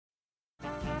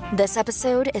This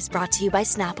episode is brought to you by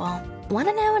Snapple. Want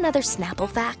to know another Snapple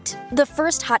fact? The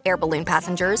first hot air balloon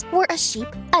passengers were a sheep,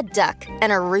 a duck,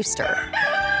 and a rooster.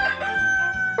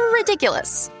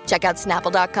 Ridiculous. Check out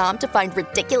Snapple.com to find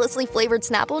ridiculously flavored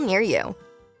Snapple near you.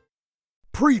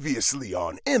 Previously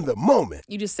on In the Moment.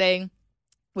 You just say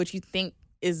what you think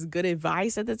is good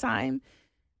advice at the time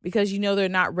because you know they're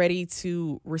not ready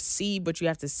to receive what you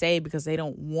have to say because they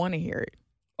don't want to hear it.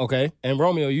 Okay. And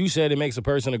Romeo, you said it makes a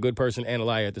person a good person and a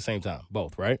liar at the same time.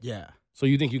 Both, right? Yeah. So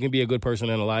you think you can be a good person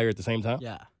and a liar at the same time?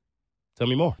 Yeah. Tell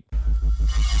me more.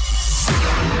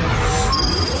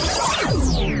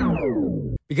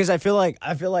 Because I feel like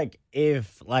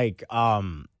if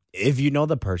you know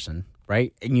the person,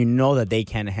 right, and you know that they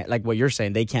can't like what you're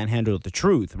saying, they can't handle the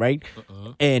truth, right,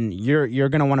 and you're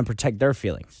gonna want to protect their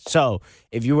feelings. So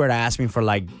if you were to ask me for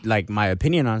like my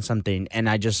opinion on something, and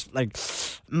I just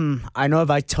I know if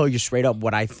I tell you straight up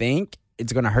what I think,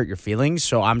 it's gonna hurt your feelings.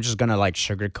 So I'm just gonna like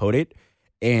sugarcoat it,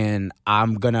 and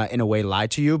I'm gonna in a way lie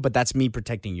to you. But that's me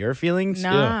protecting your feelings.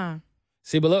 Nah. Yeah.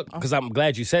 See, but look, because I'm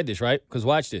glad you said this, right? Because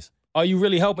watch this. Are you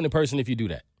really helping the person if you do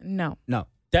that? No.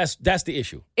 That's the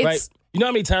issue, right? You know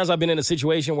how many times I've been in a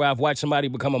situation where I've watched somebody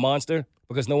become a monster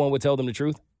because no one would tell them the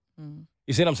truth? Mm.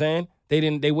 You see what I'm saying?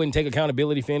 They wouldn't take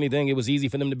accountability for anything. It was easy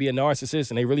for them to be a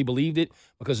narcissist, and they really believed it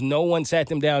because no one sat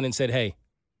them down and said, hey,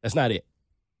 that's not it.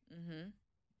 Mm-hmm.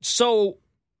 So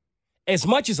as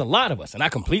much as a lot of us, and I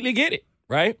completely get it,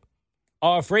 right,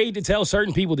 are afraid to tell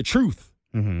certain people the truth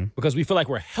because we feel like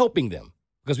we're helping them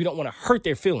because we don't want to hurt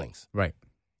their feelings. Right.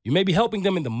 You may be helping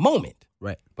them in the moment.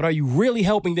 Right. But are you really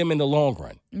helping them in the long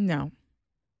run? No.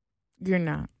 You're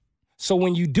not. So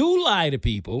when you do lie to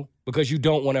people because you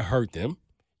don't want to hurt them,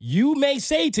 you may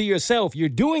say to yourself, you're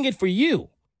doing it for you.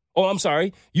 Oh, I'm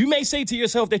sorry. You may say to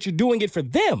yourself that you're doing it for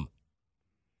them.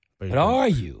 But are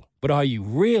you? But are you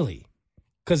really?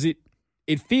 Because it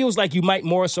feels like you might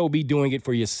more so be doing it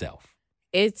for yourself.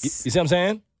 You see what I'm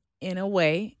saying? In a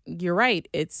way, you're right.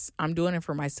 I'm doing it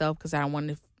for myself because I don't want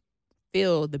to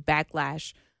feel the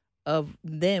backlash of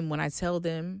them when I tell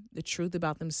them the truth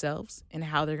about themselves and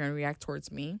how they're going to react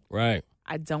towards me. Right.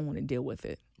 I don't want to deal with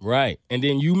it. Right. And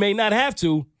then you may not have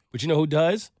to, but you know who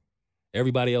does?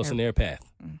 Everybody else in their path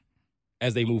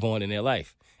as they move on in their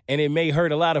life. And it may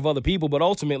hurt a lot of other people, but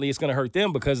ultimately it's going to hurt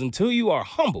them because until you are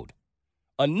humbled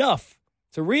enough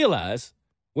to realize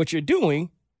what you're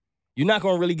doing, you're not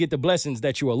going to really get the blessings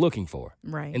that you are looking for.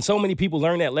 Right. And so many people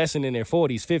learn that lesson in their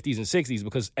 40s, 50s, and 60s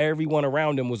because everyone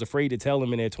around them was afraid to tell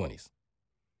them in their 20s.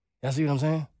 Y'all see what I'm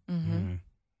saying? Mm-hmm.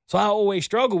 So I always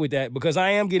struggle with that because I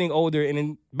am getting older.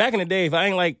 And back in the day, if I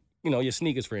ain't like, your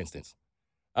sneakers, for instance,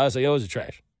 I would say, those are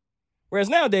trash. Whereas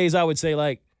nowadays, I would say,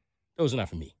 like, those are not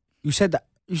for me. You said that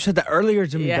earlier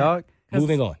to me, dog.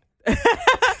 Moving on.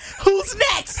 Who's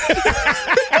next?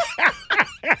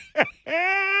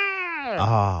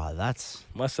 That's...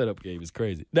 My setup game is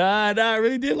crazy. Nah, I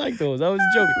really did like those. I was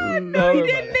joking. No, you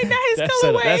didn't. They got his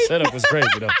colorway. That setup was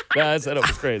crazy, though. That setup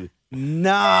was crazy.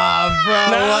 Nah, bro.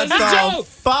 What the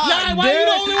fuck, Nah, why you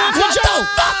the only one could joke?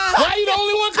 Why you the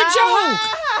only one could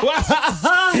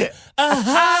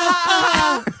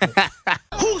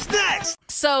joke? Who's next?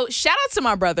 So, shout out to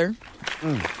my brother.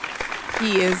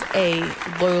 He is a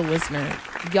loyal listener.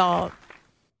 Y'all,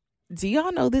 do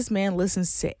y'all know this man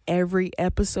listens to every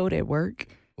episode at work?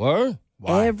 Word?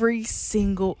 Why? Every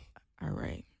single... All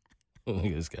right. Look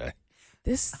at this guy.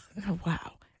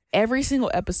 Wow. Every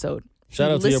single episode.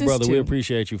 Shout out to your brother. We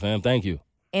appreciate you, fam. Thank you.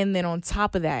 And then on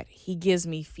top of that, he gives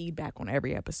me feedback on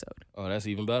every episode. Oh, that's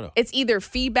even better. It's either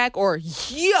feedback or,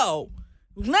 yo,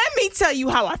 let me tell you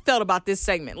how I felt about this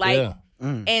segment.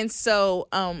 And so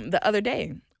the other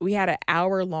day, we had an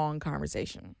hour-long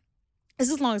conversation. This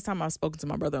is the longest time I've spoken to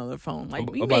my brother on the phone. Like,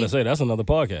 I'm about to say, that's another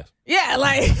podcast. Yeah,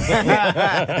 like,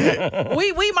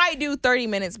 we might do 30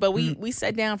 minutes, but we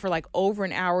sat down for like over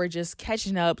an hour just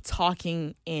catching up,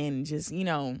 talking, and just,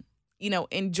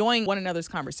 enjoying one another's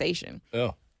conversation.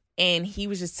 Yeah. And he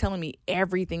was just telling me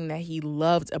everything that he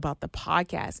loved about the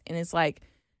podcast. And it's like,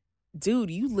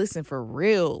 dude, you listen for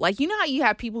real. Like, you know how you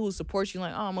have people who support you,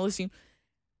 like, oh, I'm going to listen.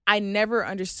 I never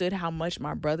understood how much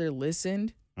my brother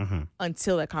listened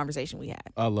until that conversation we had.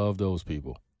 I love those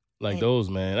people. Like those,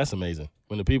 man, that's amazing.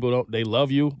 When the people they love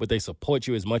you, but they support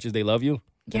you as much as they love you.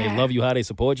 And they love you how they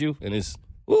support you. And it's,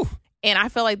 woo. And I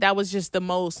felt like that was just the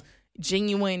most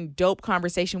genuine, dope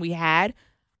conversation we had.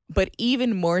 But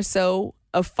even more so,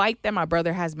 a fight that my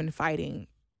brother has been fighting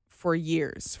for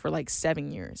years, for like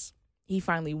 7 years. He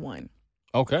finally won.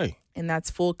 Okay. And that's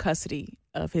full custody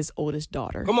of his oldest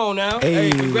daughter. Come on now.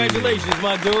 Hey, congratulations,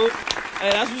 my dude. Hey,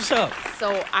 that's what's up.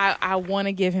 So I want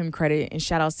to give him credit and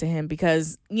shout outs to him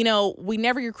because, we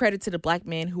never give credit to the black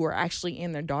men who are actually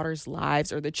in their daughters'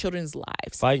 lives or their children's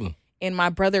lives. Fighting. And my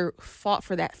brother fought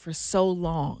for that for so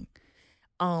long.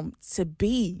 To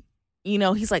be,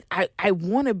 he's like, I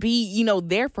want to be,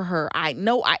 there for her. I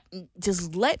know,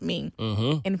 just let me.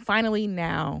 Mm-hmm. And finally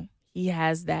now he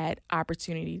has that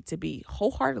opportunity to be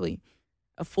wholeheartedly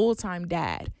a full-time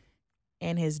dad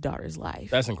in his daughter's life.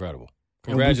 That's incredible.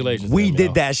 Congratulations. We to him, did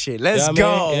yo. that shit. Let's Yeah,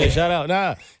 go. Yeah, shout out.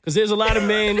 Nah, because there's a lot of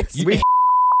men.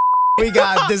 We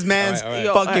got this man's All right.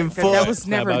 fucking full. That was It's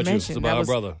not never about you. It's mentioned. about that our was,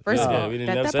 brother. First Yeah, of all, we didn't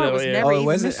that never say part that was on air. never Oh, even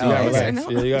was it? mentioned. Oh, You gotta was it? relax.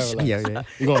 Yeah, you gotta relax.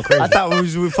 Yeah. You going crazy. I thought we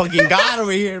was fucking God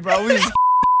over here, bro. We just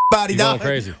body You going dog.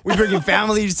 crazy. We bringing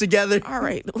families together. All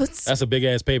right, let's. That's a big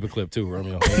ass paperclip too,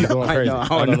 Romeo. You're going I crazy. know,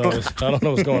 I don't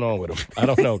know what's going on with him. I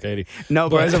don't know, Katie. No,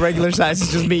 bro, it's a regular size.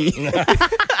 It's just me.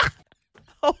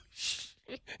 Oh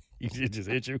shit! It just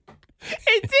hit you.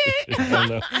 It did. I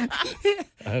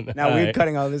know. Now we're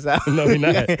cutting all this out. No, we're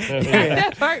not. No, we're not.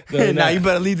 That part. No, we're Now not. you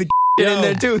better leave the Yo, in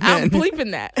there too. I'm Then.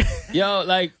 bleeping that.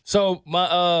 Yo, so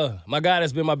my guy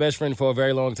that's been my best friend for a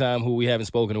very long time, who we haven't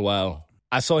spoken in a while,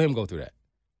 I saw him go through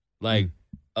that.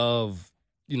 Of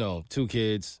 2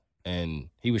 kids, and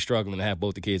he was struggling to have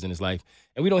both the kids in his life.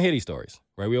 And we don't hear these stories,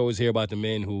 right? We always hear about the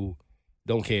men who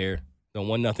don't care, don't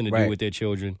want nothing to do Right. with their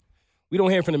children. We don't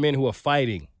hear from the men who are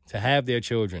fighting to have their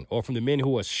children, or from the men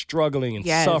who are struggling and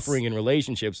Yes. suffering in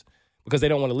relationships because they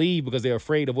don't want to leave because they're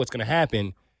afraid of what's going to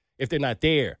happen if they're not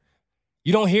there.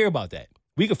 You don't hear about that.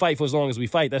 We could fight for as long as we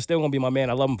fight. That's still going to be my man.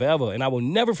 I love him forever. And I will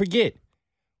never forget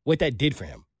what that did for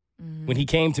him. When he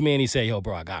came to me and he said, yo,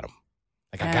 bro, I got him.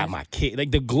 I got my kid.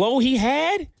 The glow he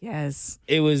had, Yes.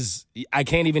 I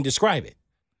can't even describe it.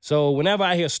 So whenever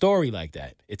I hear a story like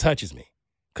that, it touches me.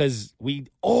 Because we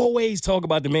always talk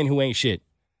about the men who ain't shit.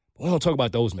 But we don't talk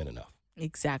about those men enough.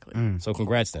 Exactly. So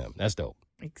congrats to him. That's dope.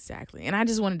 Exactly. And I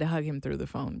just wanted to hug him through the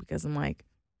phone because I'm like,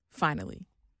 finally.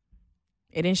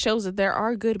 And it shows that there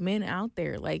are good men out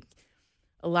there. Like,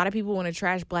 a lot of people want to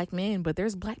trash black men, but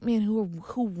there's black men who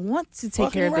want to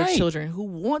take care of their children, who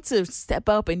want to step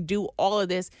up and do all of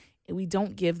this, and we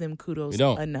don't give them kudos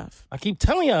enough. I keep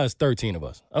telling y'all it's 13 of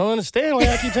us. I don't understand why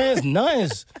y'all keep telling us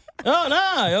nuns. Oh,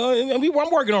 nah.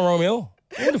 I'm working on Romeo.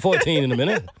 We're to 14 in a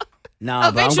minute.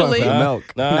 Nah, but I'm going for the milk.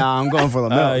 Nah. I'm going for the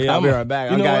milk. Yeah, I'll be right back.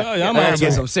 You know what? I I'm gotta out.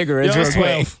 get some cigarettes. Yo, real it's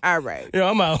quick. 12. All right. Yeah,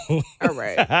 I'm out. All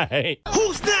right. All right.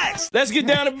 Who's next? Let's get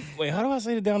down to... Wait, how do I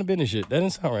say the down to business shit? That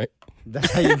didn't sound right.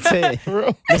 That's how you say it.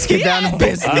 Bro. Let's get down to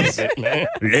business. Honestly, man.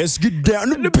 Let's get down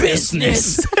to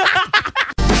business. If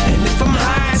I'm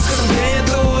high, it's 'cause I'm been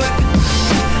through it.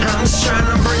 I'm just trying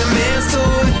to bring a man to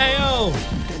it. Hey,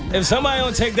 yo. If somebody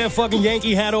don't take that fucking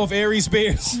Yankee hat off Aries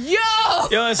Spears. Yo!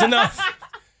 Yo, that's enough.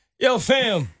 Yo,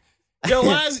 fam. Yo,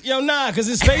 because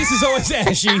his face is always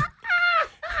ashy.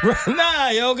 Nah,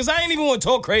 yo, because I ain't even want to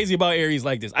talk crazy about Aries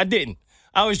like this. I didn't.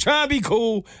 I was trying to be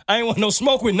cool. I ain't want no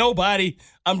smoke with nobody.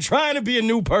 I'm trying to be a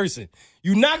new person.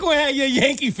 You're not going to have your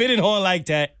Yankee fitted on like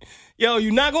that. Yo,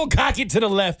 you're not going to cock it to the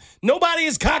left. Nobody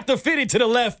has cocked or fitted to the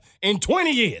left in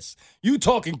 20 years. You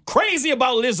talking crazy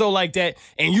about Lizzo like that,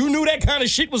 and you knew that kind of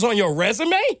shit was on your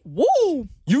resume? Woo!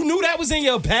 You knew that was in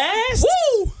your past?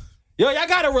 Woo! Yo, y'all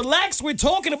gotta relax with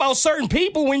talking about certain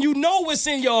people when you know what's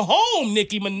in your home,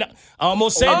 Nicki Minaj. I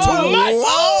almost said too much. Yo,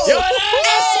 I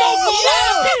smoke a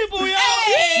lot of people, yo.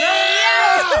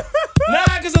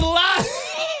 Nah, because a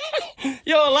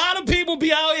lot of people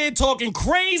be out here talking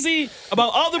crazy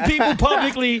about other people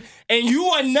publicly, and you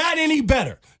are not any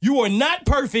better. You are not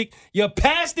perfect. Your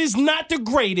past is not the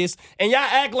greatest, and y'all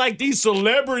act like these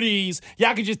celebrities,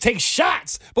 y'all can just take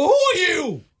shots. But who are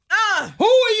you? Who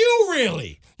are you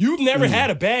really? You've never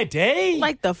had a bad day?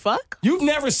 Like the fuck? You've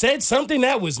never said something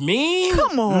that was mean?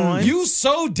 Come on. You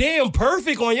so damn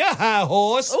perfect on your high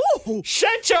horse. Ooh.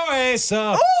 Shut your ass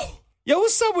up. Ooh. Yo,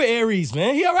 what's up with Aries,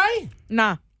 man? He all right?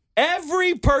 Nah.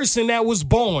 Every person that was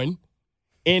born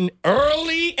in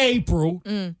early April,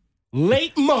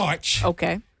 late March,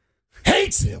 Okay.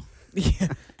 hates him. Yeah.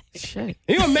 Shit.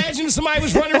 Can you imagine if somebody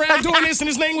was running around doing this and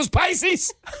his name was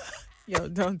Pisces? Yo,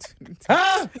 don't.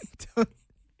 Huh?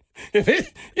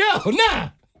 Nah.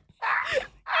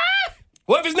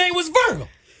 What if his name was Virgo?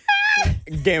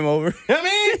 Game over. I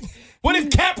mean, what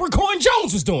if Capricorn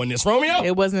Jones was doing this, Romeo?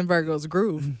 It wasn't Virgo's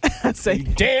groove. I say.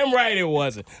 Damn right it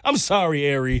wasn't. I'm sorry,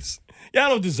 Aries. Y'all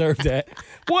don't deserve that.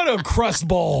 What a crust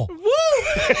ball. Woo!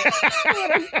 He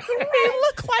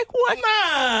look like one.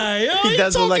 Nah, yo, He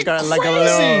does look like a crazy.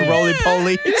 little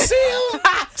roly-poly. You see him?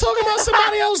 Talking about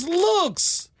somebody else's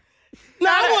looks. Nah,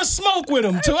 I want to smoke with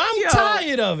him, too. I'm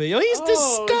tired of it. Yo, he's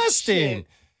disgusting. Shit.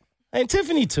 And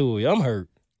Tiffany, too. Yo, I'm hurt.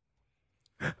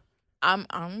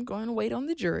 I'm going to wait on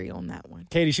the jury on that one.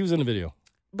 Katie, she was in the video.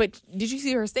 But did you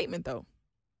see her statement though?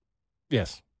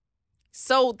 Yes.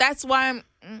 So that's why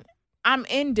I'm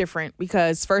indifferent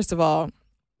because first of all,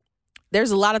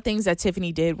 there's a lot of things that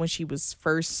Tiffany did when she was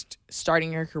first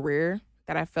starting her career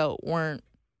that I felt weren't,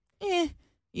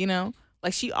 you know?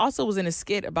 Like, she also was in a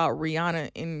skit about Rihanna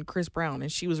and Chris Brown,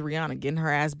 and she was Rihanna getting her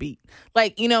ass beat.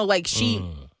 Like, you know, like she,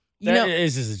 you know.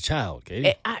 Is just a child,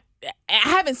 Katie. I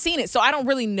haven't seen it, so I don't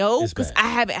really know because I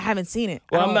haven't seen it.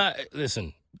 Well, I'm not,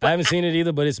 listen, I haven't seen it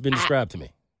either, but it's been described to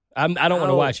me. I don't want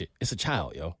to watch it. It's a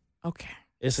child, yo. Okay.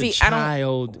 It's a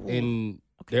child in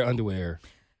their underwear,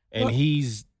 and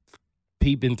he's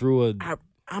peeping through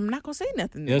I'm not going to say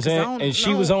nothing. You know what I'm saying? And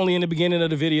she was only in the beginning of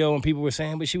the video, and people were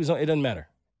saying, but she was on, it doesn't matter.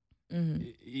 Mm-hmm.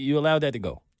 You allowed that to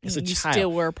go. It's a child. You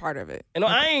still were a part of it. And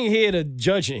I ain't here to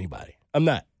judge anybody. I'm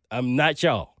not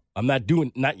y'all.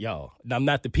 Not y'all. I'm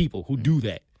not the people who do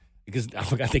that because I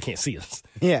forgot they can't see us.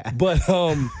 Yeah. But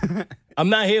I'm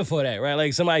not here for that, right?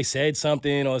 Like somebody said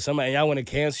something or somebody, y'all want to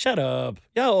cancel. Shut up.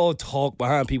 Y'all all talk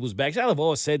behind people's backs. Y'all have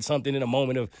all said something in a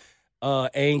moment of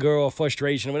anger or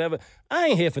frustration or whatever. I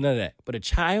ain't here for none of that. But a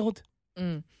child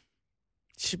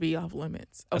should be off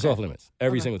limits. That's off limits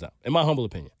every single time, in my humble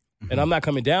opinion. And I'm not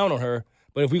coming down on her,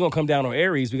 but if we're going to come down on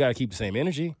Aries, we got to keep the same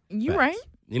energy. You're right.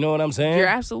 You know what I'm saying? You're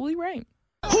absolutely right.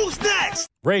 Who's next?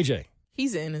 Ray J.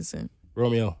 He's innocent.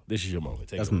 Romeo, this is your moment.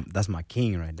 Take it away. That's my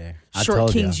king right there.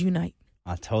 Short kings unite.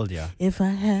 I told you. If I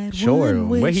had short. one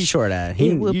wish, Where he short at?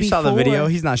 You saw the video.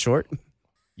 He's not short.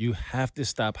 You have to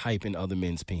stop hyping other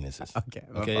men's penises. Okay.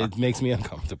 It makes me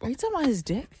uncomfortable. Are you talking about his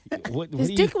dick? What His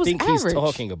do dick you was think average. he's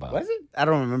talking about? Was it? I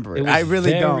don't remember it. It was I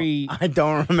really very- don't. I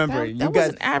don't remember it. That You was guys,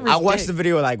 an average I watched dick. the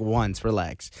video like once.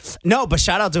 Relax. No, but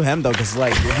shout out to him though, because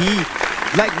like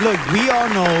look, we all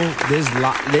know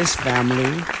this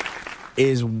family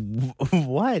is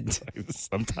what?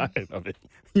 I'm tired of it.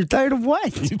 You're tired of what?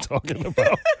 What are you talking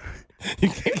about? You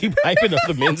can't keep hyping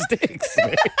other men's dicks,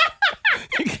 man.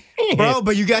 You can't. Bro,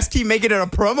 but you guys keep making it a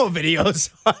promo video,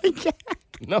 so I can't.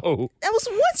 No. That was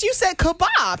once you said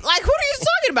kebab. Like, who are you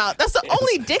talking about? That's the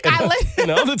only dick I let. And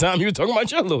the other time you were talking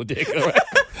about your little dick, all right?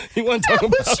 You weren't talking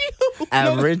That about was you.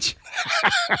 Average.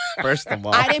 First of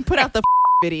all. I didn't put out the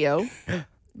video.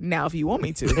 Now, if you want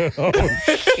me to. Oh,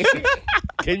 shit.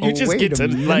 Can you just get to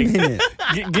minute.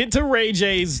 get to Ray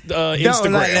J's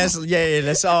Instagram? No,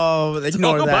 let's all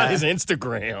ignore Talk that. about his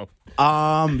Instagram.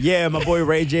 Yeah, my boy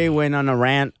Ray J went on a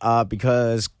rant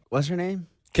because what's her name?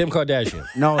 Kim Kardashian.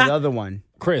 No, the other one.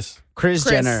 Chris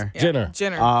Jenner. Yeah,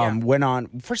 Jenner. Went on.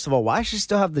 First of all, why does she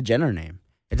still have the Jenner name?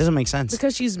 It doesn't make sense.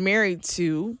 Because she's married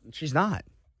to. She's not.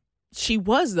 She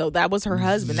was, though. That was her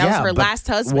husband. That was her but last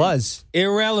husband. Was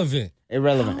Irrelevant.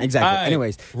 exactly. All right.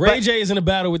 Anyways, Ray J is in a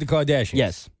battle with the Kardashians.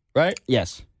 Yes. Right?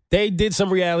 Yes. They did some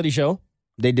reality show,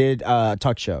 They did a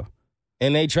talk show.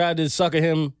 and they tried to sucker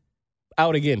him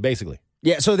out again, basically.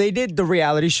 Yeah, so they did the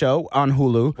reality show on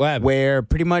Hulu What happened? where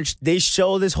pretty much they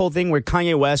show this whole thing where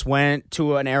Kanye West went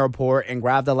to an airport and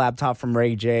grabbed a laptop from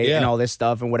Ray J and all this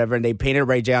stuff and whatever, and they painted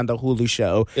Ray J on the Hulu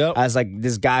show as like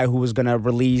this guy who was going to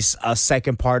release a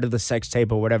second part of the sex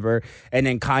tape or whatever, and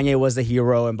then Kanye was the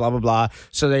hero and blah, blah, blah.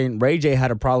 So then Ray J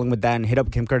had a problem with that and hit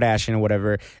up Kim Kardashian or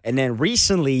whatever, and then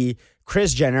recently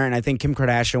Kris Jenner and I think Kim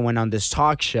Kardashian went on this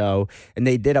talk show and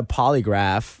they did a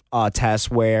polygraph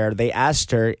test where they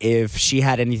asked her if she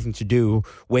had anything to do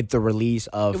with the release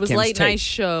of It was Kim's late tape. night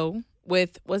show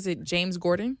with, was it James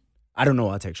Gordon? I don't know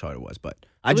what tech show it was, but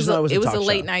I just know it was a talk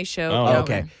late show. night show. Oh, Yeah,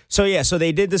 Okay. So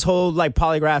they did this whole like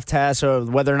polygraph test or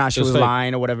whether or not she It was was fake.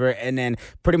 lying or whatever. And then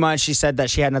pretty much she said that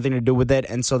she had nothing to do with it.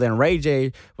 And so then Ray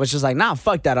J was just like, nah,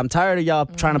 fuck that. I'm tired of y'all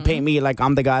trying to paint me like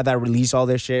I'm the guy that released all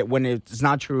this shit when it's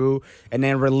not true. And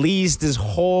then released this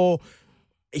whole...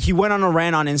 He went on a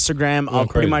rant on Instagram of pretty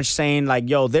crazy. much saying like,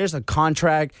 yo, there's a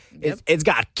contract. It's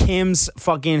got Kim's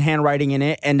fucking handwriting in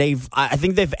it. And I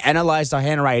think they've analyzed the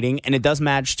handwriting and it does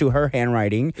match to her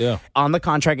handwriting. Yeah. On the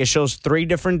contract, it shows 3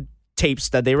 different tapes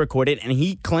that they recorded. And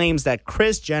he claims that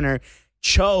Kris Jenner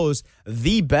chose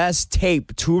the best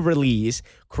tape to release,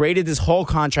 created this whole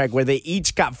contract where they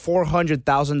each got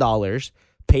 $400,000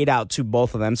 paid out to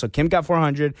both of them. So Kim got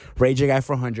 400, Ray J got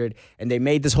 400, and they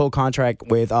made this whole contract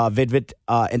with Vidvid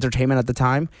Entertainment at the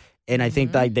time. And I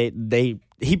think like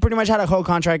he pretty much had a whole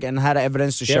contract and had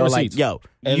evidence to show like, receipts. yo,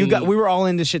 And- we were all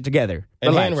in this shit together. And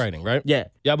Relax. handwriting, right? Yeah.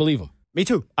 Y'all believe him? Me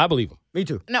too. I believe him. Me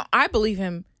too. No, I believe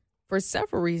him for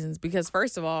several reasons. Because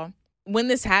first of all, when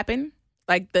this happened,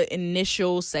 like the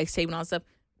initial sex tape and all that stuff,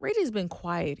 Ray J's been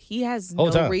quiet. He has no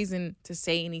Whole time. reason to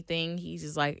say anything. He's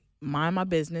just like, mind my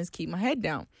business, keep my head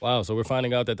down. Wow, so we're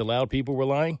finding out that the loud people were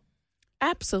lying?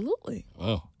 Absolutely.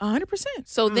 Oh. 100%.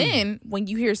 So then when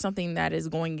you hear something that is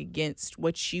going against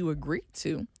what you agreed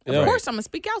to, Yeah. of course I'm going to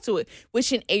speak out to it,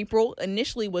 which in April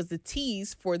initially was the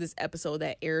tease for this episode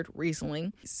that aired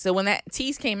recently. So when that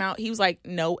tease came out, he was like,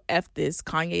 no, F this.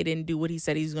 Kanye didn't do what he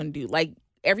said he was going to do. Like,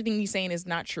 everything he's saying is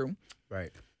not true.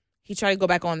 Right. He tried to go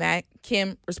back on that.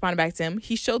 Kim responded back to him.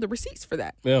 He showed the receipts for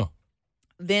that. Yeah.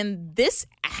 Then this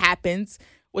happens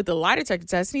with the lie detector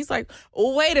test. And he's like,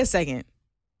 oh, wait a second.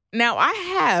 Now, I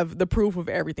have the proof of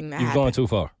everything that You've happened. gone too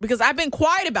far. Because I've been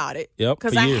quiet about it. Yep.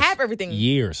 Because for I years. have everything.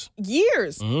 Years.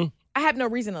 I have no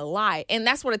reason to lie. And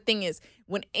that's what the thing is.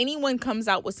 When anyone comes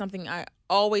out with something, I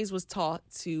always was taught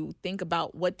to think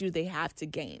about what do they have to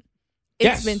gain. It's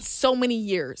Yes. been so many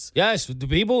years. Yes. The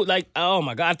people, like, oh,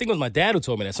 my God. I think it was my dad who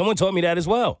told me that. Someone taught me that as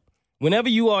well. Whenever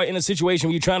you are in a situation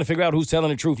where you're trying to figure out who's telling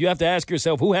the truth, you have to ask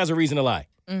yourself, who has a reason to lie?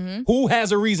 Who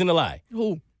has a reason to lie?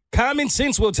 Who? Common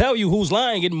sense will tell you who's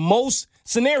lying in most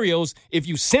scenarios if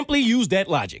you simply use that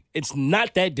logic. It's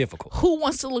not that difficult. Who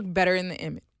wants to look better in the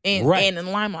image and in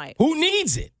the limelight? Who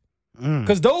needs it?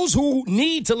 Because those who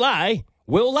need to lie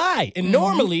will lie. And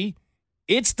normally,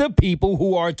 it's the people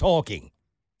who are talking.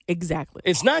 Exactly.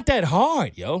 It's not that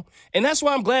hard, yo. And that's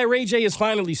why I'm glad Ray J is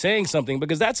finally saying something,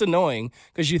 because that's annoying,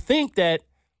 because you think that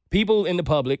people in the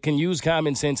public can use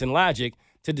common sense and logic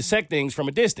to dissect things from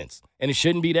a distance. And it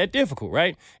shouldn't be that difficult,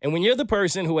 right? And when you're the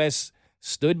person who has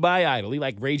stood by idly,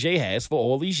 like Ray J has for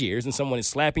all these years, and someone is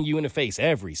slapping you in the face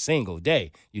every single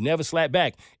day, you never slap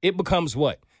back, it becomes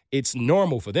what? It's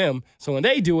normal for them. So when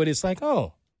they do it, it's like,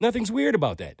 oh, nothing's weird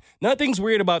about that. Nothing's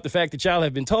weird about the fact that y'all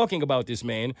have been talking about this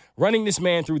man, running this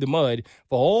man through the mud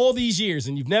for all these years,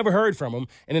 and you've never heard from him.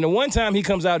 And then the one time he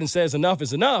comes out and says enough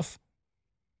is enough,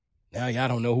 now y'all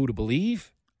don't know who to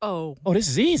believe? Oh, Oh, this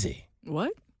is easy.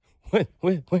 what?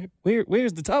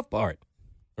 Where's the tough part,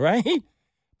 right?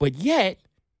 But yet,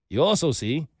 you also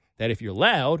see that if you're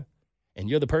loud and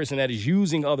you're the person that is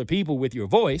using other people with your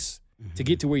voice to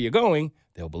get to where you're going,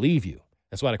 they'll believe you.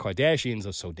 That's why the Kardashians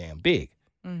are so damn big.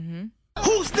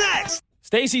 Who's next?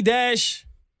 Stacey Dash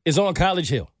is on College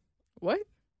Hill. What?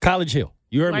 College Hill.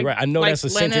 You heard me right. I know that's a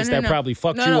sentence that probably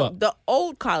fucked you up. The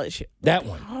old college. That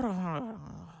one.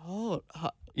 Hold on.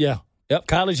 Yeah. Yep.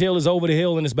 College Hill is over the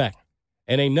hill and it's back.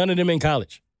 And ain't none of them in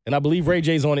college. And I believe Ray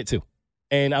J's on it too.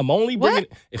 And I'm only bringing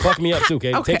it fucked me up too,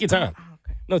 okay? Okay. Take your time.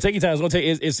 Okay. No, take your time. It's gonna take.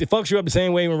 It fucks you up the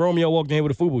same way when Romeo walked in here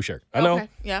with a FUBU shirt. I know. Okay.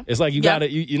 Yeah. It's like you Yep.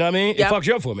 gotta. You know what I mean? Yep. It fucks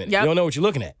you up for a minute. Yep. You don't know what you're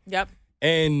looking at. Yep.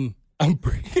 And I'm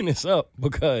bringing this up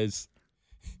because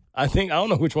I don't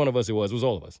know which one of us it was. It was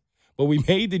all of us. But we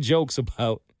made the jokes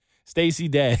about Stacey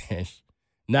Dash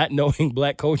not knowing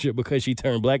black culture because she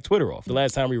turned Black Twitter off the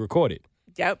last time we recorded.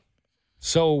 Yep.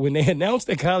 So when they announced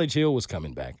that College Hill was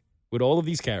coming back with all of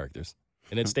these characters,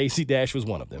 and that Stacey Dash was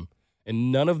one of them,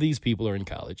 and none of these people are in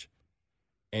college,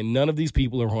 and none of these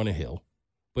people are on a hill,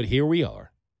 but here we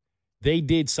are. They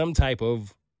did some type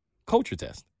of culture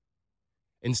test,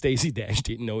 and Stacey Dash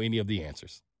didn't know any of the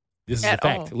answers. This is At a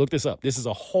fact. all. Look this up. This is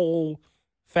a whole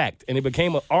fact, and it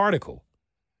became an article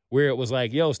where it was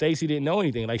like, yo, Stacey didn't know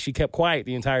anything. Like, she kept quiet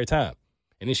the entire time,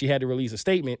 and then she had to release a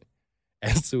statement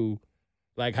as to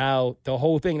like how the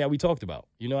whole thing that we talked about.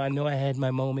 You know I had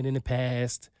my moment in the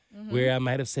past where I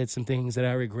might have said some things that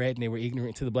I regret and they were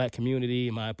ignorant to the black community.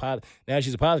 And now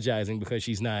she's apologizing because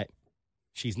she's not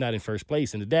in first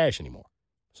place in the Dash anymore.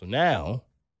 So now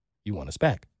you want us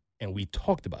back. And we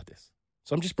talked about this.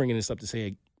 So I'm just bringing this up to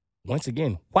say, once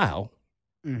again, wow,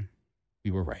 we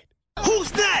were right.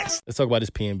 Who's next? Let's talk about this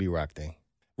PNB Rock thing.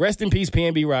 Rest in peace,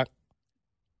 PNB Rock.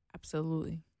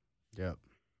 Absolutely. Yep.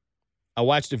 I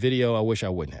watched the video. I wish I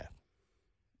wouldn't have.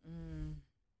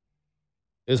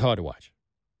 It was hard to watch.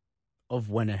 Of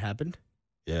when it happened?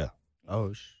 Yeah.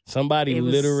 Oh, Somebody It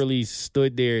was- literally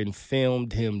stood there and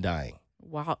filmed him dying.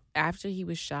 While after he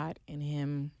was shot and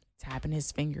him tapping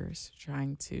his fingers,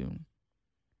 he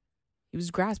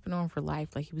was grasping on for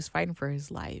life, like he was fighting for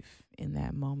his life in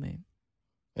that moment.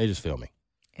 They just filming.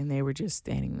 And they were just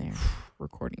standing there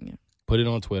recording it. Put it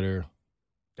on Twitter.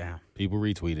 damn. People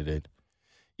retweeted it.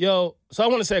 Yo, so I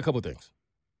want to say a couple things.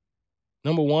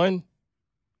 Number one,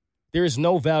 there is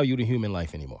no value to human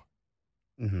life anymore.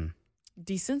 Mm-hmm.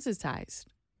 Desensitized.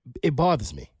 It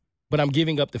bothers me, but I'm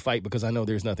giving up the fight because I know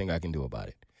there's nothing I can do about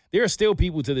it. There are still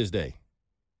people to this day,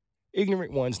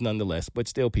 ignorant ones nonetheless, but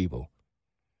still people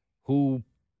who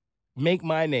make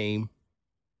my name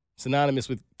synonymous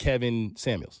with Kevin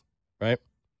Samuels, right?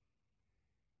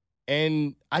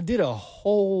 And I did a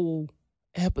whole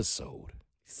episode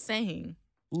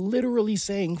literally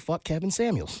saying fuck Kevin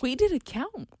Samuels. We did a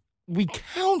count. We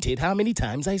counted how many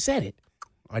times I said it.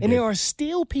 And there are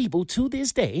still people to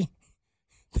this day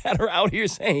that are out here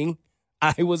saying,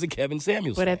 I was a Kevin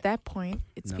Samuels But fan. at that point,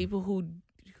 it's people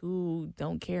who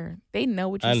don't care. They know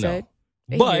what you I know. said.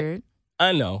 They But hear it.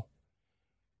 I know.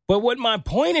 But what my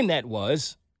point in that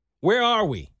was, where are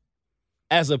we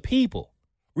as a people,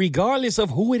 regardless of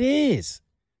who it is?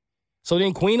 So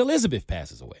then Queen Elizabeth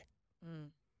passes away.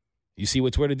 You see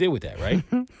what Twitter did with that, right?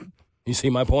 You see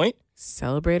my point?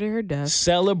 Celebrated her death,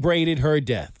 Celebrated her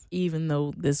death. even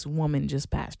though this woman just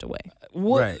passed away.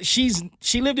 What? Right.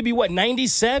 She lived to be what,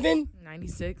 97?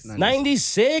 96.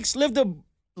 96? Lived a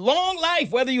long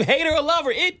life, whether you hate her or love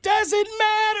her. It doesn't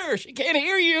matter. She can't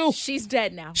hear you. She's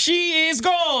dead now. She is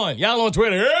gone. Y'all on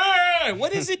Twitter. "Hey,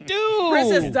 what does it do?"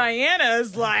 Princess Diana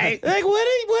is like, Like, what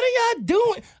are y'all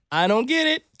doing? I don't get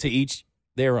it. To each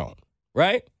their own,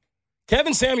 right?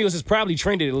 Kevin Samuels has probably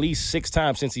trended at least 6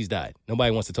 times since he's died.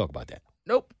 Nobody wants to talk about that.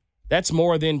 nope. That's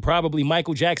more than probably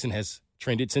Michael Jackson has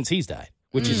trended since he's died,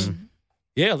 which is,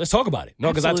 yeah, let's talk about it. No,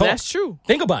 because Absolutely, that's true.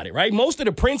 Think about it, right? Most of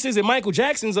the Princes and Michael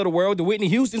Jacksons of the world, the Whitney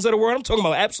Houstons of the world, I'm talking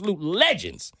about absolute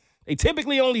legends. They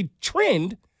typically only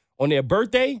trend on their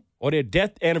birthday or their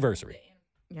death anniversary.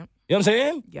 Yep. You know what I'm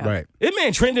saying? Yeah. Right. This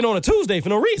man trending on a Tuesday for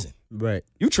no reason. Right.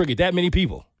 You triggered that many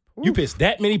people. You pissed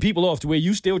that many people off to where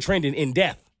you still trending in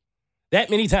death that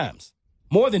many times.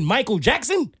 More than Michael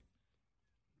Jackson?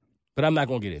 But I'm not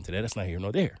going to get into that. That's not here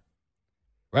nor there.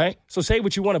 Right? So say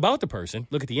what you want about the person.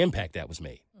 Look at the impact that was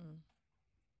made.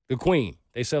 The Queen,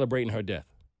 they celebrating her death.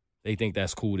 They think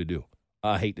that's cool to do.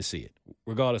 I hate to see it,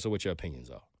 regardless of what your opinions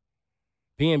are.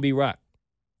 PNB Rock,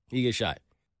 he gets shot.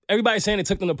 Everybody's saying it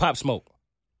took them to Pop Smoke.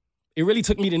 It really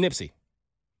took me to Nipsey.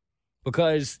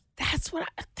 Because, That's what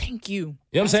thank you. you know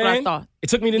what I'm That's saying? what I thought. It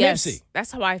took me to Yes, Nipsey.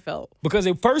 that's how I felt. Because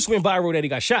it first went viral that he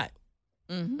got shot.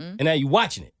 Mm-hmm. And now you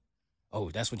watching it. Oh,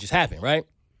 that's what just happened, right?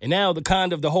 And now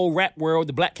the whole rap world,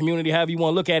 the black community, however you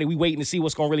want to look at it, we waiting to see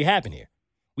what's going to really happen here.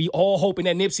 We all hoping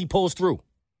that Nipsey pulls through.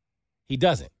 He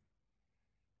doesn't.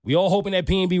 We all hoping that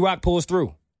PNB Rock pulls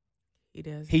through. He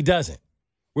does. He doesn't.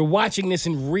 We're watching this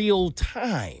in real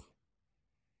time.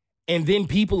 And then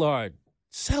people are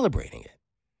celebrating it.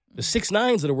 The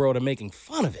 6ix9ines of the world are making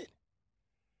fun of it.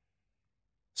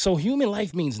 So human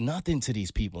life means nothing to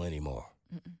these people anymore.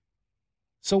 Mm-mm.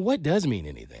 So what does mean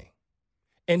anything?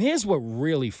 And here's what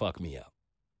really fucked me up.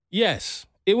 Yes,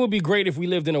 it would be great if we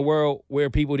lived in a world where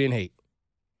people didn't hate,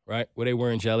 right? Where they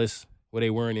weren't jealous, where they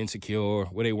weren't insecure,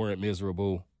 where they weren't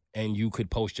miserable, and you could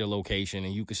post your location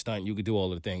and you could stunt, you could do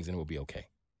all of the things and it would be okay.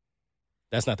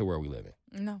 That's not the world we live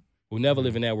in. No. We'll never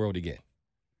live in that world again.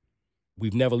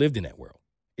 We've never lived in that world.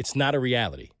 It's not a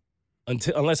reality.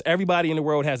 Unless everybody in the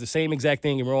world has the same exact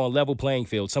thing and we're on a level playing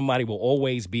field, somebody will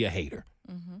always be a hater.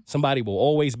 Mm-hmm. Somebody will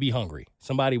always be hungry.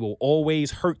 Somebody will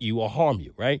always hurt you or harm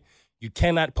you, right? You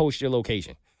cannot post your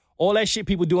location. All that shit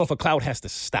people doing for clout has to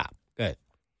stop. Go ahead.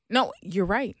 No, you're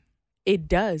right. It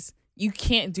does. You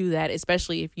can't do that,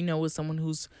 especially if you know with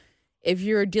someone if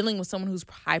you're dealing with someone who's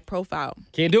high profile.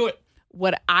 Can't do it.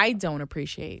 What I don't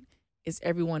appreciate is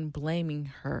everyone blaming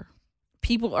her.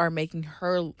 People are making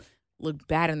her look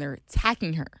bad and they're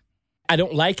attacking her. I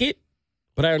don't like it,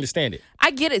 but I understand it.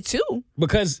 I get it too.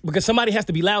 Because somebody has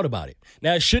to be loud about it.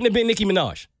 Now, it shouldn't have been Nicki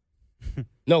Minaj.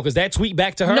 No, because that tweet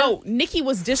back to her. No, Nicki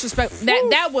was disrespectful.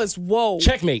 That was whoa.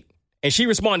 Checkmate. And she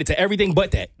responded to everything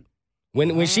but that.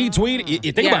 When she tweeted,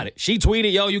 you think Yeah. about it. She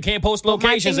tweeted, yo, you can't post my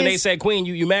locations. thing And they is- said, Queen,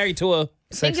 you married to a...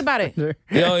 Think about it.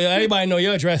 Yo, everybody know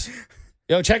your address.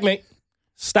 Yo, checkmate.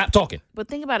 Stop talking. But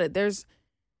think about it.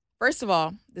 First of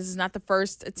all, this is not the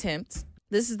first attempt.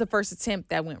 This is the first attempt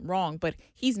that went wrong. But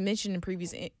he's mentioned in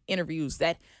previous interviews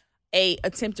that a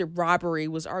attempted robbery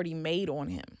was already made on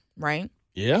him, right?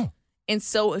 Yeah. And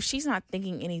so if she's not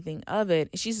thinking anything of it,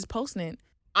 and she's just posting it,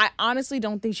 I honestly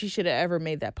don't think she should have ever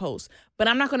made that post. But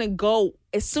I'm not going to go,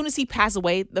 as soon as he passed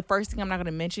away, the first thing I'm not going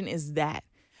to mention is that.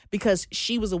 Because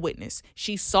she was a witness.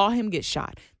 She saw him get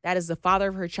shot. That is the father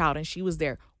of her child, and she was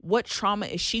there. What trauma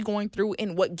is she going through,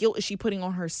 and what guilt is she putting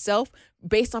on herself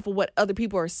based off of what other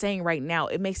people are saying right now?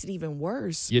 It makes it even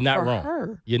worse. You're not for wrong.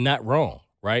 her. You're not wrong,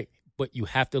 right? But you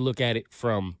have to look at it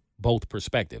from both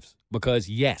perspectives. Because,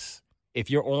 yes, if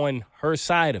you're on her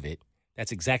side of it,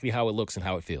 that's exactly how it looks and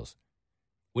how it feels.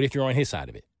 What if you're on his side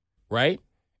of it, right?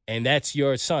 And that's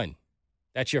your son.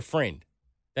 That's your friend.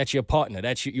 That's your partner.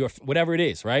 That's your whatever it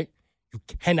is, right? You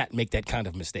cannot make that kind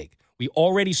of mistake. We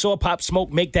already saw Pop Smoke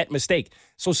make that mistake.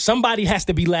 So somebody has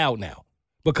to be loud now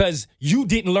because you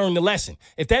didn't learn the lesson.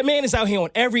 If that man is out here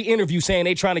on every interview saying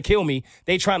they trying to kill me,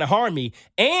 they trying to harm me,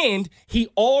 and he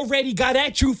already got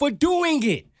at you for doing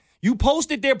it. You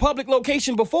posted their public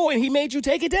location before and he made you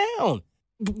take it down.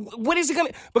 What is it going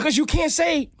to... Because you can't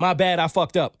say, my bad, I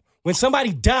fucked up. When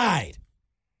somebody died,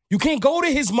 you can't go to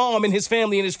his mom and his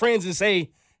family and his friends and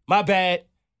say, My bad.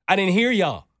 I didn't hear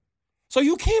y'all. So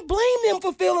you can't blame them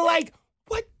for feeling like,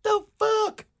 what the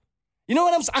fuck? You know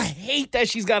what I'm saying? I hate that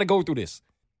she's got to go through this.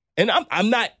 And I'm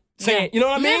not saying, you know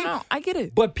what I mean? No, I get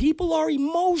it. But people are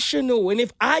emotional. And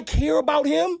if I care about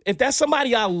him, if that's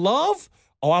somebody I love,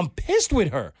 I'm pissed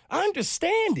with her. I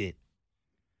understand it.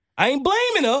 I ain't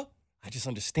blaming her. I just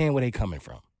understand where they coming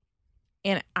from.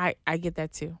 And I get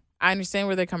that too. I understand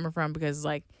where they're coming from because,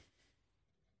 like,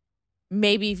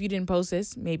 maybe if you didn't post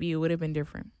this, maybe it would have been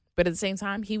different. But at the same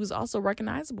time, he was also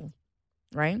recognizable,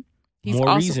 right?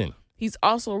 Reason. He's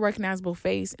also a recognizable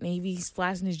face, and he's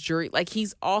flashing his jewelry. Like,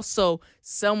 he's also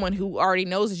someone who already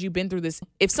knows that you've been through this.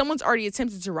 If someone's already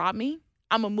attempted to rob me,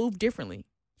 I'm going to move differently.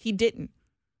 He didn't.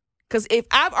 Because if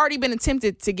I've already been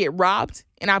attempted to get robbed,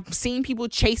 and I've seen people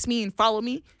chase me and follow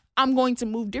me, I'm going to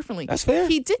move differently. That's fair.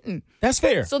 He didn't. That's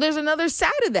fair. So there's another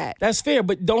side of that. That's fair,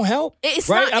 but don't help. It's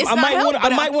right? not. It's I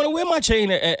not might want to wear my chain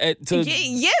to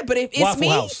yeah, but if it's Waffle me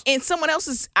House. and someone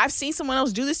else I've seen someone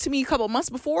else do this to me a couple of months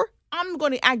before, I'm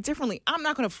going to act differently. I'm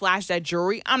not going to flash that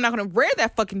jewelry. I'm not going to wear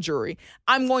that fucking jewelry.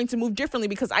 I'm going to move differently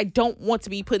because I don't want to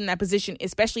be put in that position,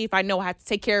 especially if I know I have to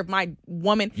take care of my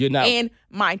woman and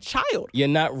my child. You're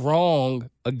not wrong.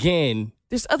 Again,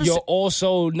 you're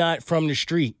also not from the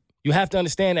street. You have to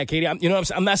understand that, Katie. You know what I'm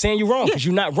saying? I'm not saying you're wrong because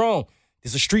you're not wrong.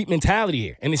 There's a street mentality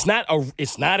here, and it's not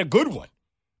a good one.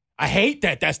 I hate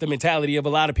that that's the mentality of a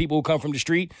lot of people who come from the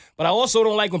street, but I also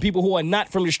don't like when people who are not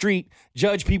from the street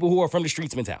judge people who are from the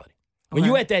street's mentality. When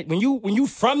you at that, when you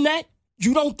from that,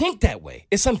 you don't think that way.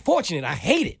 It's unfortunate. I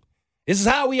hate it. This is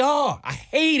how we are. I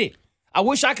hate it. I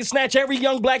wish I could snatch every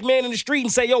young black man in the street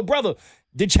and say, yo, brother,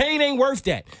 the chain ain't worth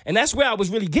that. And that's where I was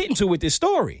really getting to with this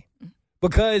story.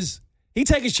 Because he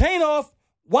take his chain off.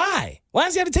 Why? Why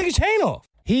does he have to take his chain off?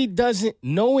 He doesn't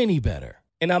know any better.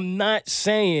 And I'm not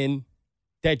saying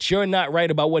that you're not right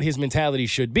about what his mentality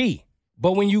should be.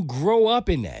 But when you grow up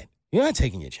in that, you're not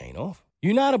taking your chain off.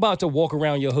 You're not about to walk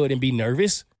around your hood and be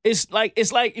nervous. It's like,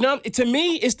 you know, to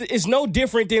me, it's no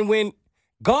different than when,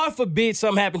 God forbid,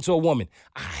 something happened to a woman.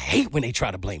 I hate when they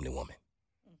try to blame the woman.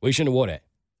 Well, you shouldn't have wore that.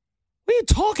 What are you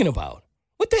talking about?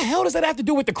 What the hell does that have to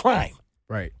do with the crime?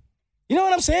 Right. You know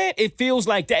what I'm saying? It feels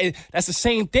like that. That's the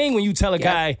same thing when you tell a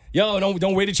guy, yo,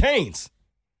 don't wear the chains.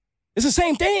 It's the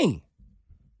same thing.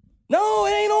 No,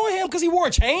 it ain't on him because he wore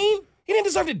a chain. He didn't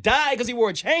deserve to die because he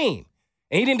wore a chain.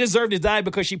 And he didn't deserve to die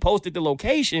because she posted the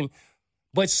location.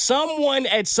 But someone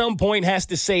at some point has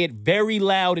to say it very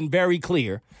loud and very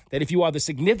clear that if you are the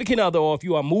significant other or if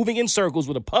you are moving in circles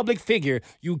with a public figure,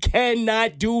 you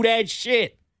cannot do that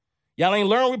shit. Y'all ain't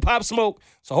learned with Pop Smoke,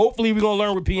 so hopefully we're going to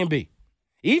learn with P&B.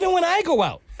 Even when I go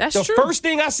out, that's the true. First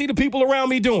thing I see the people around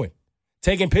me doing,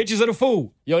 taking pictures of the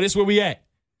food. Yo, this where we at.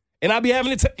 And I be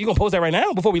having to you going to post that right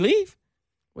now before we leave?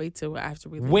 Wait till after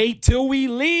we leave. Wait till we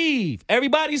leave.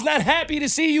 Everybody's not happy to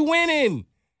see you winning.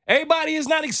 Everybody is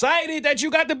not excited that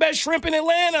you got the best shrimp in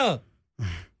Atlanta.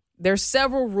 There's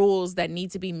several rules that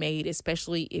need to be made,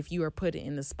 especially if you are put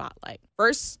in the spotlight.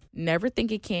 First, never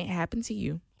think it can't happen to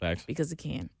you. Facts. Because it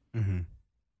can. Mm-hmm.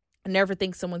 Never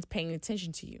think someone's paying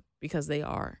attention to you because they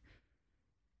are.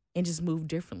 And just move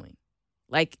differently.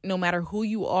 Like, no matter who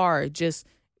you are, just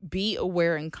be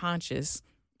aware and conscious,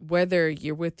 whether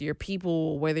you're with your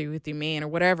people, whether you're with your man or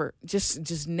whatever.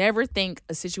 Just never think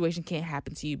a situation can't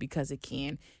happen to you because it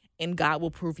can. And God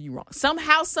will prove you wrong.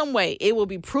 Somehow, some way, it will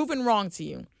be proven wrong to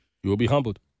you. You will be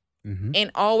humbled. Mm-hmm.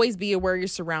 And always be aware of your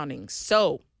surroundings.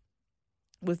 So,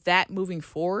 with that moving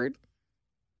forward,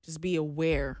 just be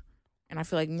aware. And I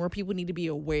feel like more people need to be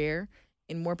aware,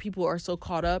 and more people are so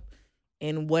caught up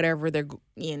in whatever they're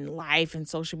in life and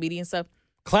social media and stuff.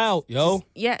 Clout, yo.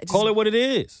 Call it what it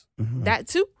is. Mm-hmm. That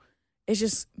too. It's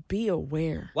just be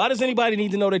aware. Why does anybody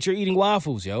need to know that you're eating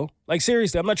waffles, yo? Like,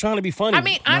 seriously, I'm not trying to be funny. I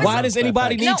mean, honestly, why does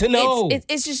anybody need to know?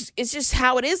 It's just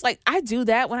how it is. Like, I do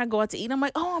that when I go out to eat. I'm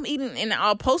like, oh, I'm eating, and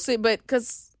I'll post it, but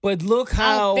look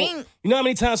how, you know how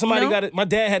many times somebody got it? My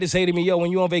dad had to say to me, yo,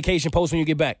 when you on vacation, post when you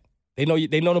get back. They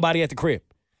know nobody at the crib.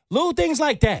 Little things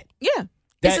like that. Yeah.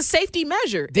 It's a safety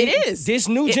measure. It is. This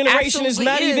new generation is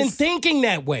not even thinking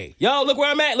that way. Yo, look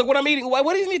where I'm at. Look what I'm eating.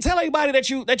 What do you need to tell everybody that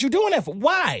you're doing that for?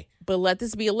 Why? But let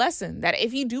this be a lesson that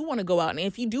if you do want to go out and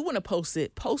if you do want to post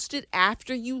it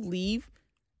after you leave.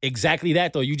 Exactly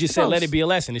that, though. You just said let it be a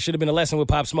lesson. It should have been a lesson with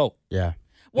Pop Smoke. Yeah.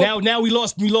 Well, now we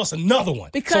lost another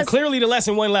one. So clearly the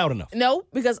lesson wasn't loud enough. No,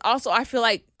 because also I feel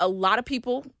like a lot of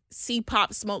people see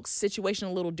Pop Smoke's situation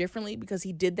a little differently because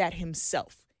he did that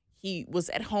himself. He was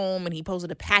at home and he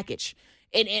posted a package.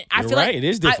 And I feel like it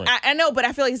is different. I know, but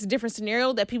I feel like it's a different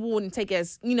scenario that people wouldn't take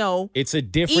as, It's a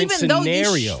different even scenario.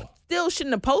 Though you still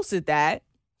shouldn't have posted that.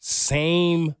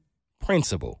 Same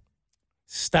principle.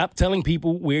 Stop telling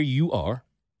people where you are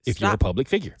if you're a public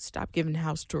figure. Stop giving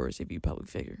house tours if you're a public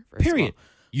figure. Period.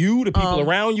 You, the people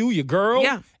around you, your girl,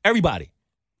 everybody.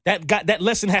 That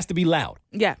lesson has to be loud.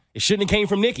 Yeah. It shouldn't have came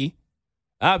from Nikki,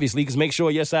 obviously, because make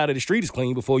sure your side of the street is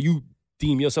clean before you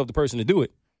deem yourself the person to do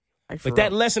it. But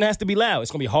that lesson has to be loud.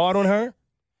 It's going to be hard on her.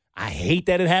 I hate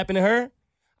that it happened to her.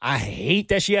 I hate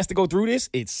that she has to go through this.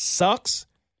 It sucks.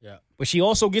 Yeah. But she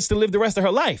also gets to live the rest of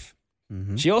her life.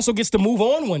 Mm-hmm. She also gets to move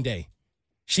on one day.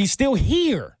 She's still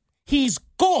here. He's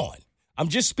gone. I'm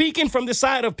just speaking from the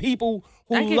side of people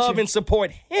who love and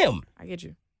support him. I get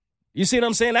you. You see what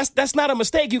I'm saying? That's not a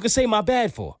mistake you can say my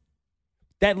bad for.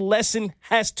 That lesson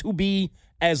has to be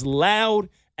as loud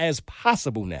as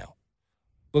possible now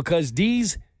because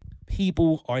these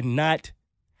people are not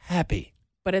happy.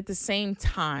 But at the same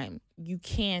time, you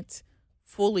can't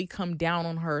fully come down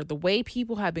on her. The way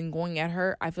people have been going at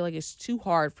her, I feel like it's too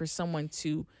hard for someone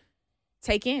to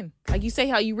take in. Like you say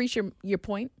how you reach your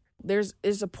point. There's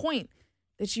a point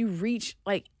that you reach.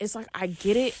 Like, it's like, I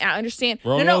get it. I understand.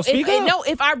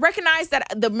 If I recognize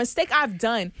that the mistake I've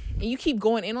done and you keep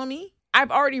going in on me, I've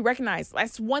already recognized.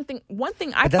 That's one thing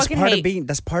I fucking hate.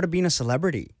 That's part of being a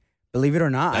celebrity. Believe it or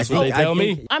not. That's what they tell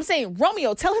me. I'm saying,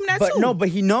 Romeo, tell him that too. No, but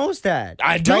he knows that.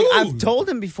 I do. Like, I've told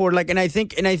him before. Like, and I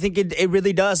think it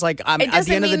really does. Like, it doesn't at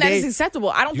the end mean of the that day, it's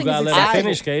acceptable. I don't think it's let acceptable. her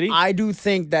finish, Katie. I do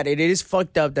think that it is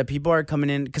fucked up that people are coming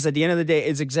in because at the end of the day,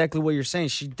 it's exactly what you're saying.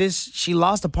 She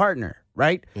lost a partner,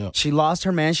 right? Yeah. She lost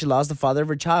her man. She lost the father of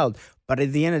her child. But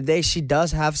at the end of the day, she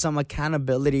does have some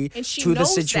accountability to the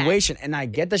situation. And I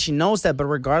get that she knows that. But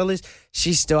regardless,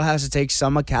 she still has to take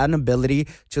some accountability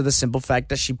to the simple fact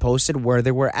that she posted where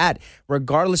they were at.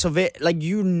 Regardless of it, like,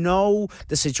 you know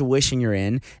the situation you're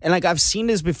in. And, like, I've seen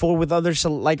this before with other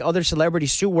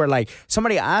celebrities, too, where, like,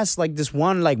 somebody asked, like, this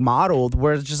one, like, model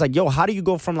where it's just like, yo, how do you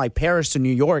go from, like, Paris to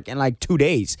New York in, like, 2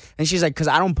 days? And she's like, because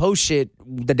I don't post shit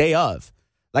the day of.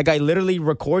 Like, I literally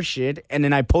record shit, and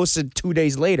then I post it 2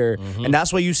 days later, and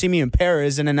that's why you see me in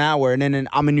Paris in an hour, and then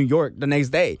I'm in New York the next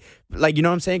day. Like, you know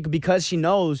what I'm saying? Because she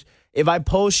knows if I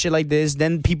post shit like this,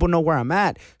 then people know where I'm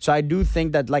at. So I do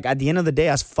think that, like, at the end of the day,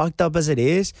 as fucked up as it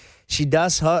is, she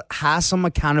does has some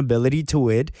accountability to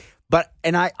it.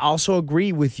 And I also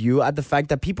agree with you at the fact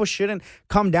that people shouldn't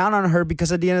come down on her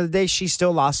because at the end of the day, she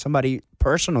still lost somebody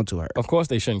personal to her. Of course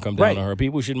they shouldn't come down on her.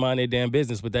 People should mind their damn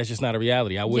business, but that's just not a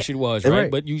reality. I wish it was, right?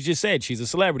 But you just said she's a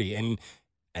celebrity, and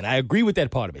I agree with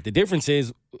that part of it. The difference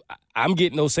is I'm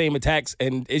getting those same attacks,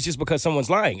 and it's just because someone's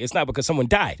lying. It's not because someone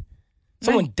died.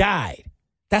 Someone died.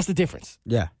 That's the difference.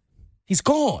 Yeah. He's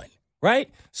gone, right?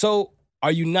 So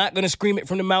are you not going to scream it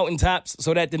from the mountaintops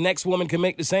so that the next woman can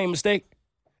make the same mistake?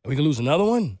 And we can lose another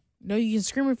one? No, you can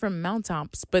scream it from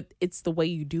mountaintops, but it's the way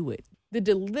you do it. The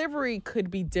delivery could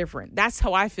be different. That's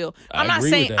how I feel. I'm not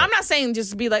saying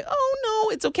just be like, oh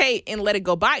no, it's okay and let it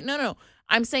go by. No.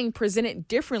 I'm saying present it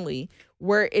differently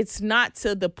where it's not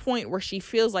to the point where she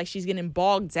feels like she's getting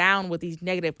bogged down with these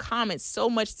negative comments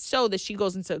so much so that she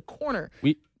goes into a corner.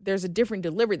 There's a different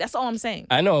delivery. That's all I'm saying.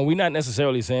 I know. We're not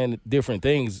necessarily saying different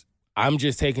things. I'm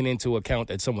just taking into account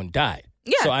that someone died.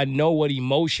 Yeah. So I know what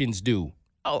emotions do.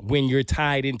 When you're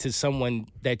tied into someone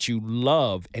that you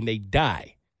love and they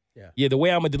die. Yeah, the way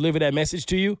I'm going to deliver that message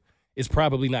to you is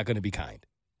probably not going to be kind.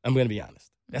 I'm going to be honest.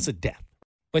 That's a death.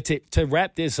 But to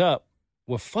wrap this up,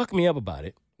 what fucked me up about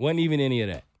it wasn't even any of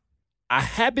that. I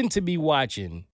happened to be watching